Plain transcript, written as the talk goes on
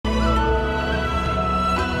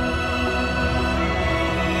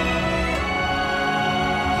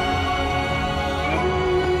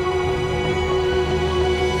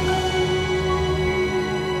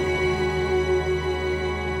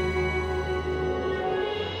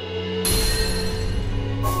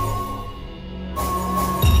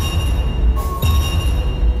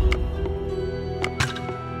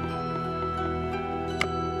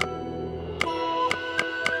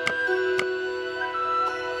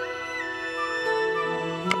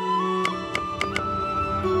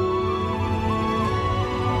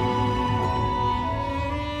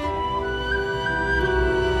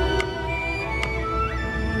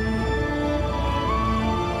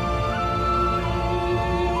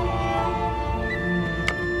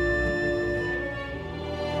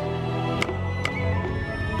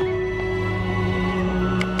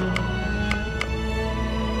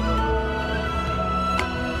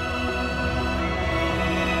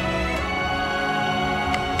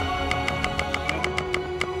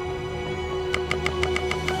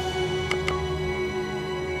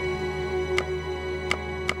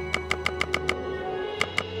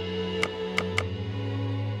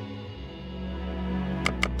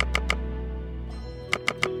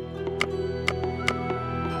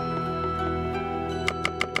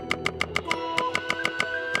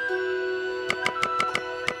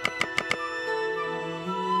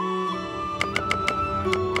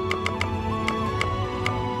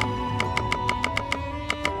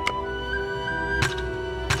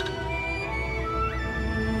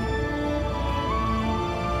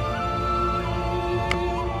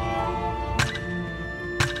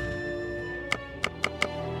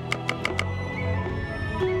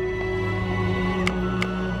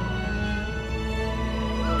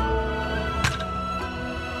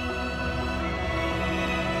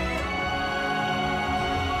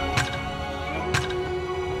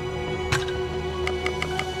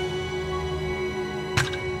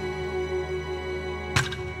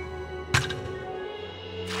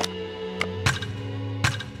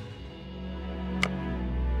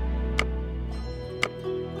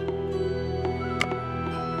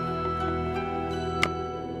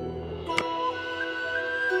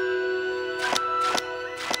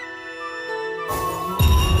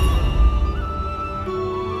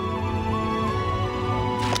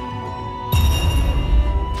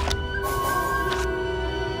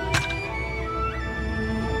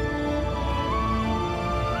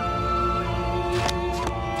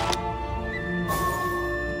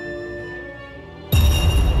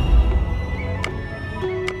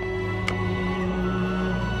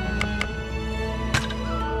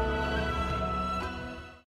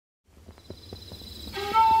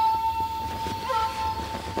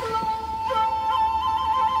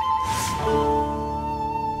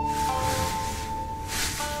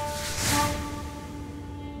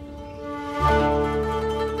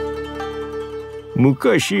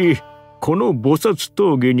昔この菩薩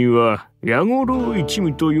峠には弥五郎一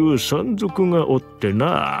味という山賊がおって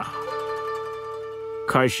な。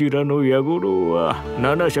頭の弥五郎は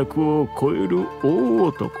七尺を超える大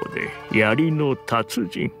男で槍の達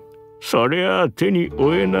人。そりゃ手に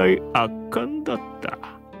負えない圧巻だった。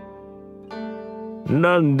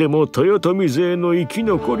何でも豊臣勢の生き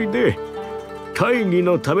残りで大義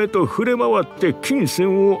のためと触れ回って金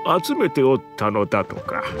銭を集めておったのだと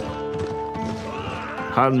か。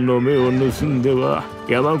藩の目を盗んでは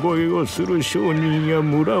山越えをする商人や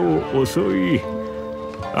村を襲い、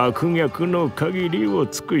悪逆の限りを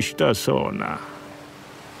尽くしたそうな。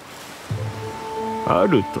あ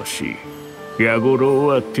る年、弥五郎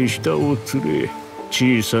は手下を連れ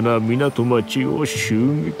小さな港町を襲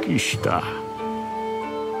撃した。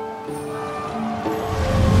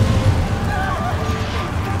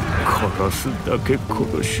殺すだけ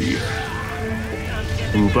殺し、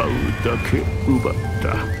奪うだけ奪っ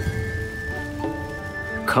た。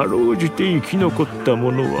かろうじて生き残った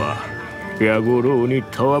者は弥五郎に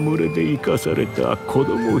戯れで生かされた子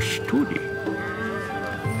供一人。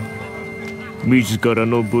自ら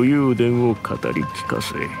の武勇伝を語り聞か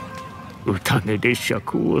せ、歌音で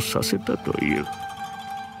釈をさせたという。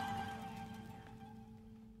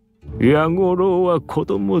弥五郎は子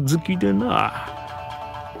供好きでな、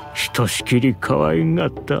ひとしきり可愛が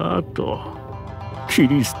った後切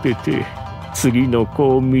り捨てて次の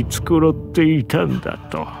子を見繕っていたんだ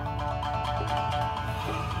と。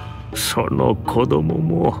その子供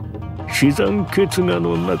も死産血河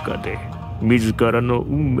の中で自らの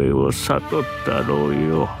運命を悟ったろう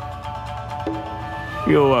よ。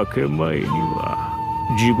夜明け前には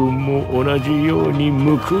自分も同じように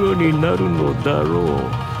無垢になるのだろう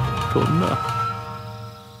とな。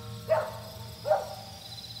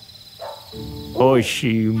おし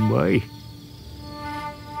まい。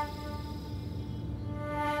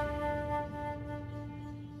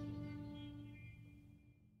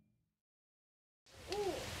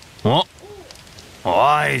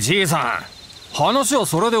おいじいさん、話は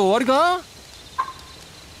それで終わりか？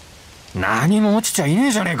何も落ちちゃいね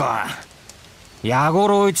えじゃねえか。弥五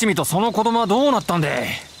郎一味とその子供はどうなったんで？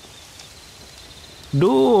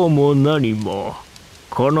どうも何も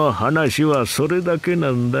この話はそれだけ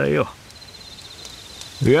なんだよ。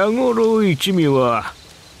弥五郎一味は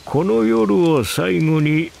この夜を最後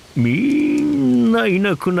にみんない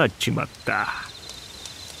なくなっちまった。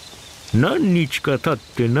何日か経っ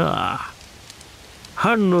てな、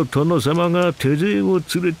藩の殿様が手勢を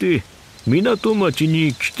連れて港町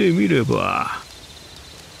に来てみれば、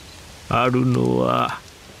あるのは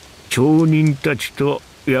町人たちと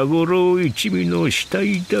弥五郎一味の死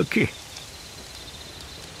体だけ。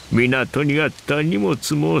港にあった荷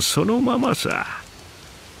物もそのままさ。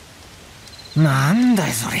なんだ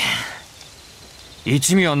いそりゃ。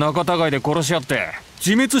一味は仲違いで殺し合って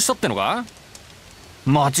自滅したってのか？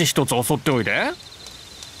町一つ襲っておいて。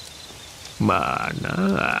まあ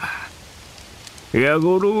なあ、弥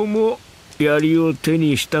五郎も槍を手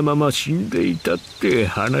にしたまま死んでいたって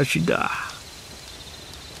話だ。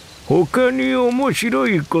他に面白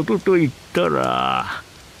いことと言ったら、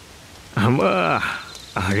まあ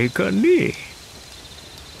あれかね。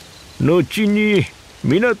後に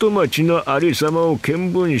港町のありさまを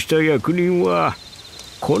見聞した役人は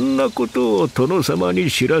こんなことを殿様に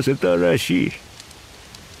知らせたらしい。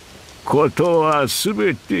ことはす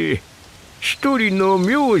べて一人の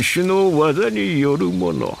名手の技による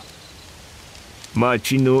もの。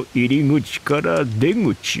町の入り口から出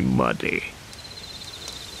口まで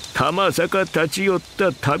たまさか立ち寄っ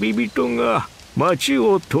た旅人が町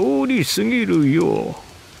を通り過ぎるよ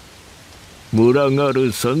う、群が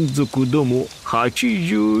る山賊ども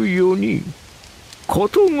84人こ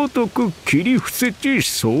とごとく切り伏せて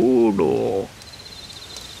候。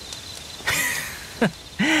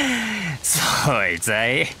そいつは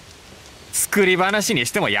いい。作り話に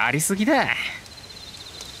してもやりすぎだ。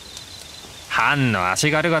藩の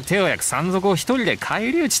足軽が手を焼く山賊を一人で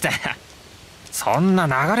返り討ちた。そんな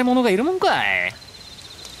流れ者がいるもんか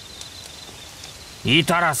い。い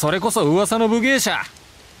たらそれこそ噂の武芸者、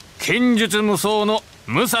剣術無双の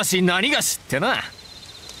武蔵何がしってな。あ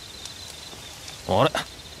れ、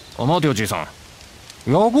待てよじいさん、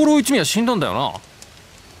弥五郎一味は死んだんだよな。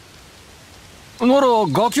なら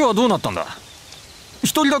ガキはどうなったんだ？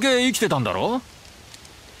一人だけ生きてたんだろ？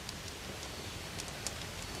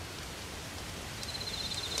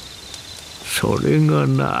それが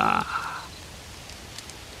な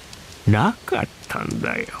かったん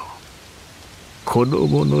だよ。子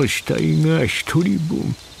供の死体が一人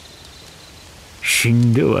分。死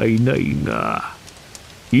んではいないが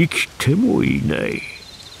生きてもいない。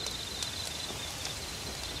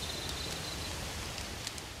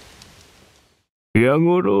野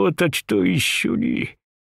五郎たちと一緒に、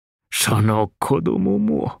その子供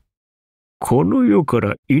もこの世か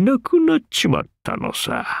らいなくなっちまったの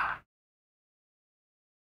さ。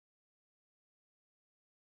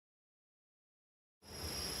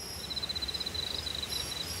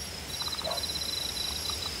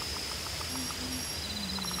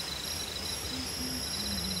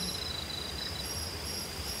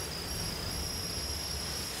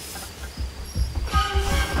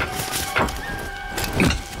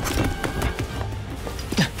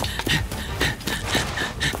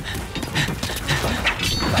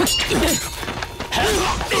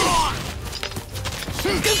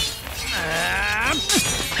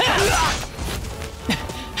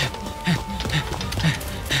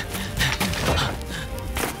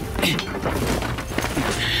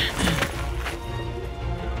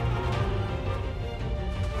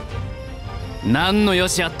何のよ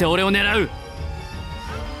しあって俺を狙う。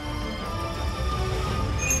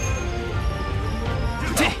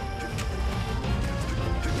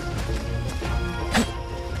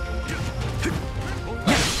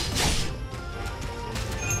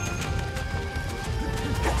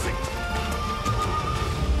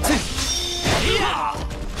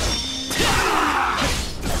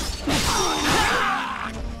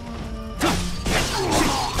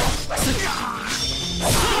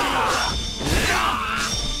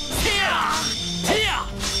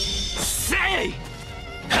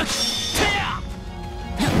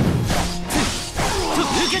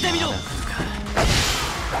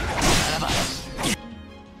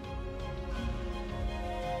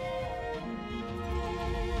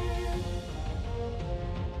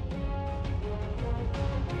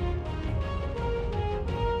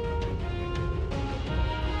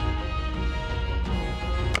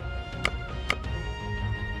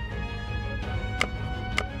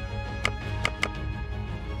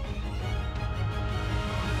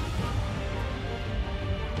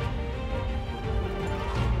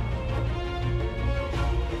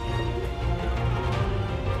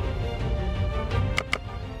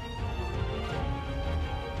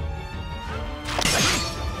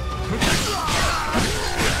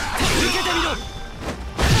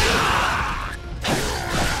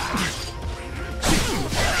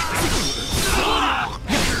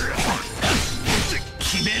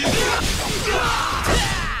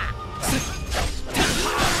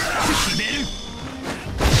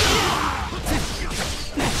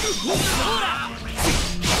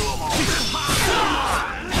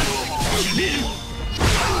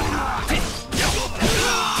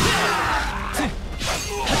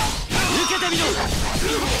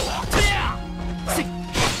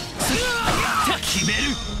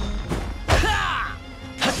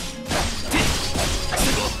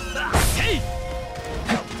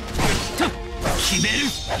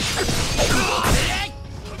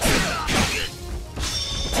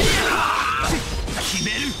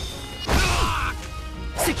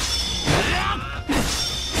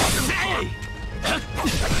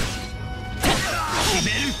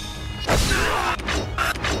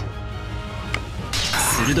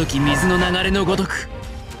鋭き水の流れのごとく。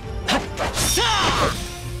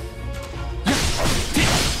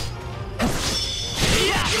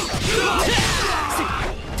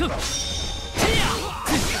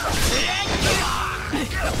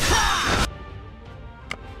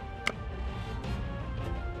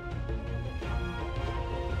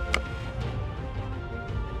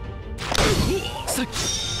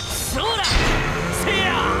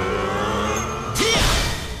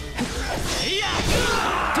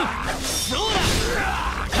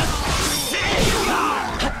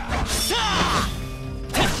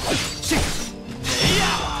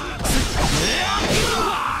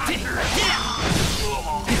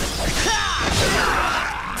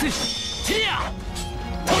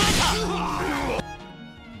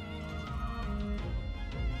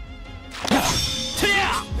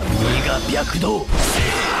躍動。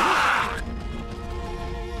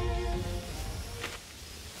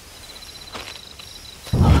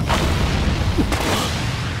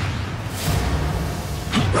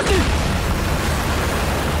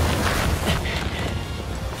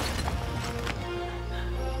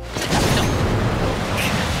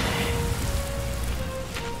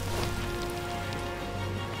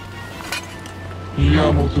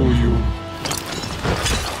宮本よ、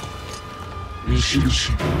見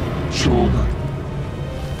印ちょうだい。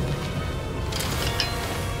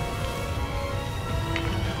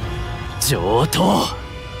上等。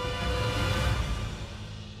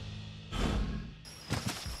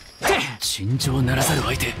尋常ならざる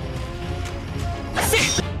相手。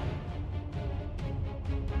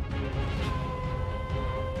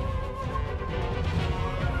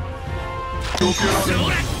叩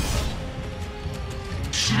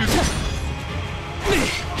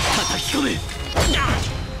き込め。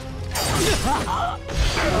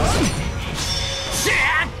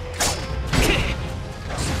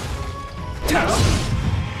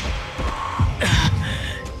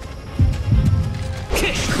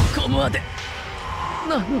ここまで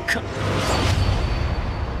なんか。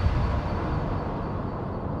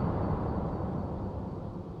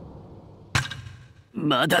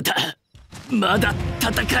まだだ、まだ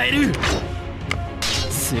戦える。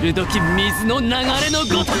鋭き水の流れの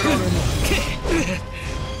ごとく。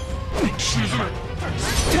沈め。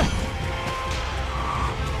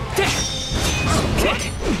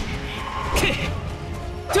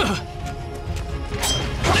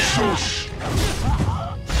よし。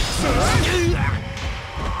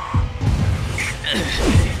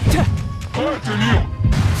耐えてみよ。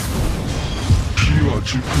機は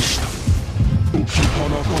熟した。解き放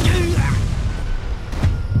とう。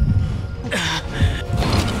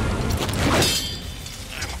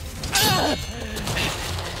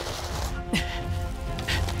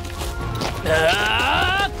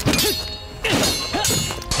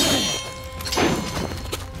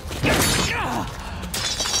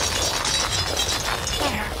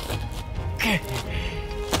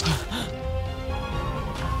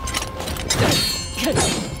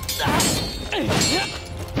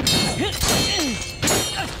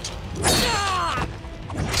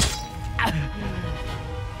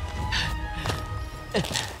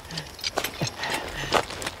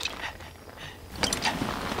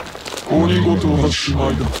鬼ごとはし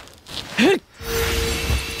まいだ。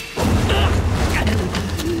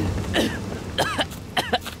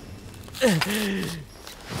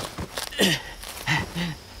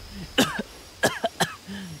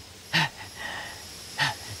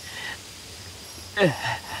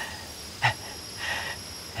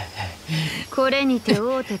これにて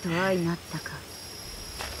王手と相なったか。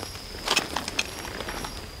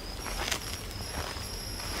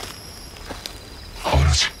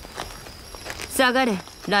下がれ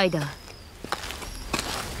ライダ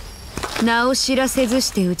ー。名を知らせず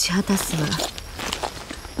して打ち果たすは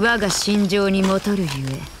我が心情にもとるゆえ。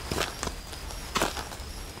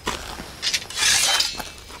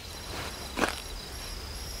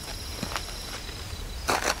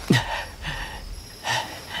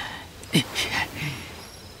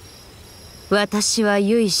私は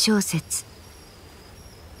唯小説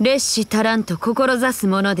烈士足らんと志す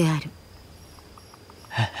ものである。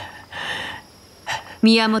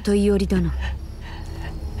宮本伊織殿、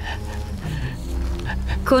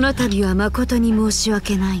この度はまことに申し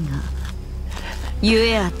訳ないが、ゆ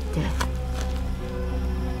えあって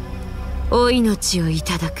お命をい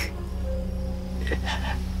ただく。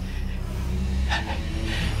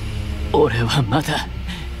俺はまだ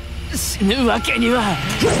死ぬわけにはい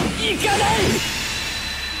かない。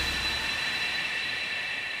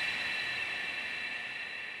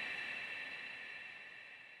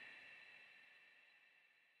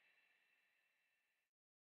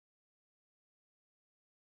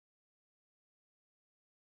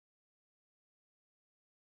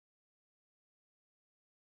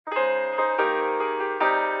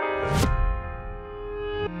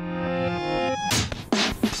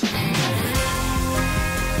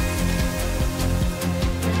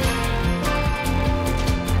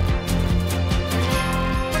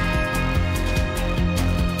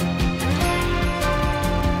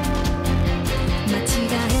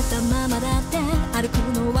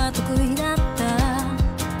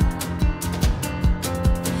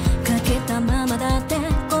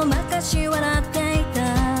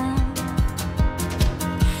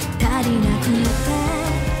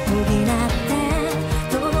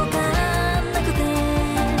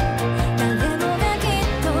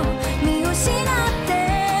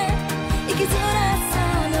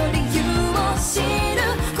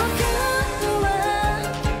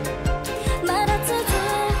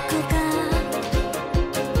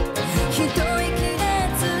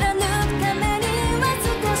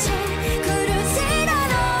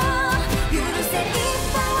許せ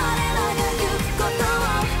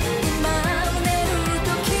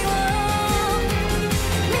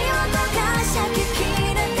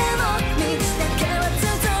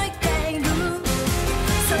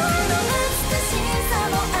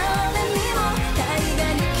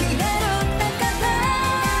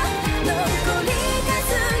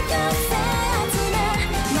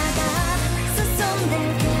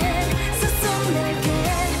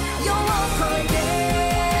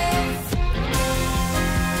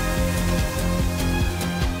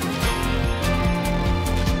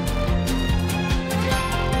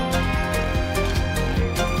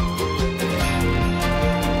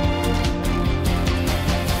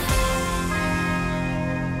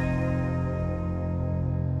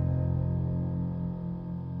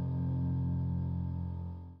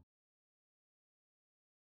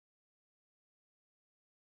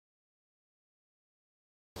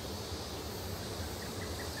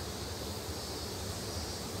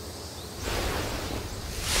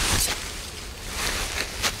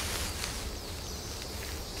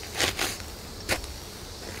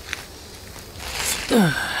兄ちゃ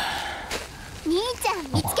ん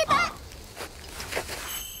見つけた。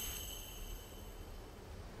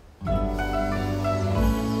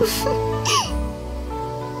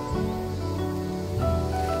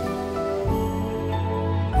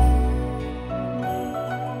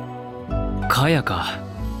かやか。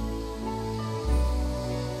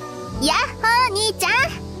やっほー兄ちゃ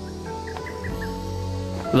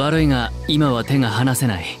ん。悪いが今は手が離せ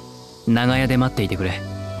ない。長屋で待っていてくれ。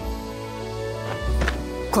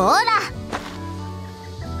こら。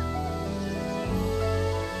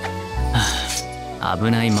危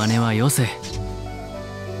ない真似はよせ。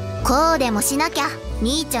こうでもしなきゃ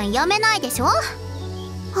兄ちゃんやめないでしょ。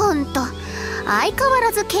ほんと相変わ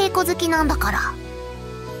らず稽古好きなんだから。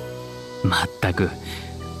まったく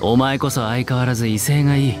お前こそ相変わらず威勢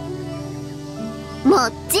がいい。も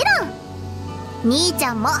ちろん。兄ち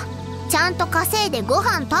ゃんもちゃんと稼いでご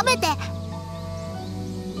飯食べて。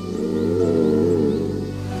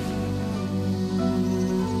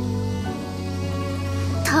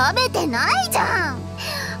食べてないじゃん。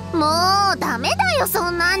もうダメだよそ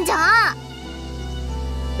んなんじゃ。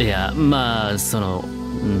いやまあ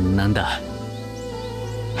なんだ。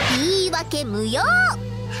言い訳無用。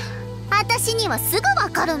私にはすぐわ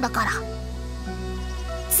かるんだから。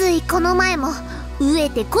ついこの前も飢え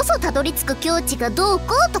てこそたどり着く境地がどう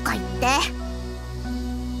こうとか言って、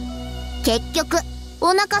結局お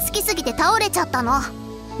腹空きすぎて倒れちゃったの。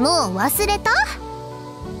もう忘れた？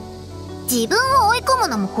自分を追い込む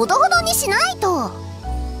のもほどほどにしないと。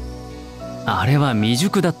あれは未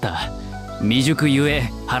熟だった。未熟ゆえ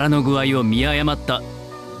腹の具合を見誤った。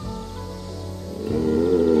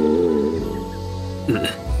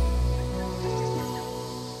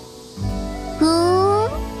ふー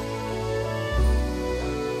ん。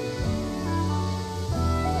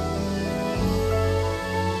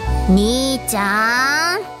兄ち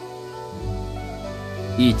ゃん。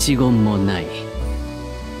一言もない。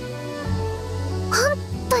本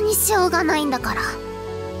当にしょうがないんだから。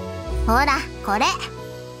ほらこれ。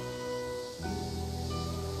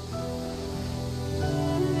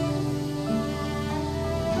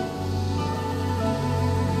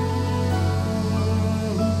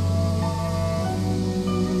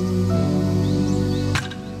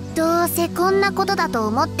どうせこんなことだと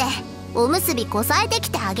思っておむすびこさえてき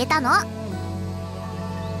てあげたの。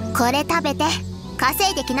これ食べて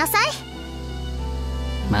稼いできなさい。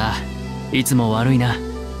まあいつも悪いな。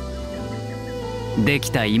で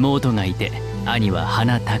きた妹がいて兄は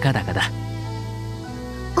鼻高々だ。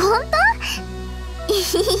ほんと？っ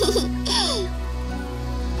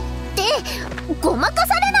てごまか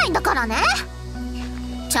されないんだからね。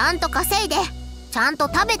ちゃんと稼いでちゃんと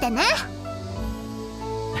食べてね。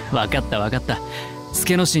分かった分かった。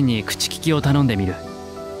助之進に口利きを頼んでみる。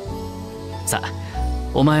さあ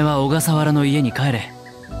お前は小笠原の家に帰れ。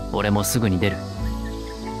俺もすぐに出る。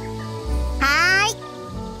は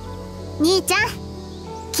ーい。兄ちゃん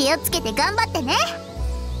気をつけて頑張ってね。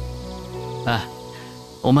ああ、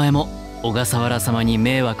お前も小笠原様に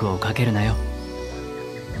迷惑をかけるなよ。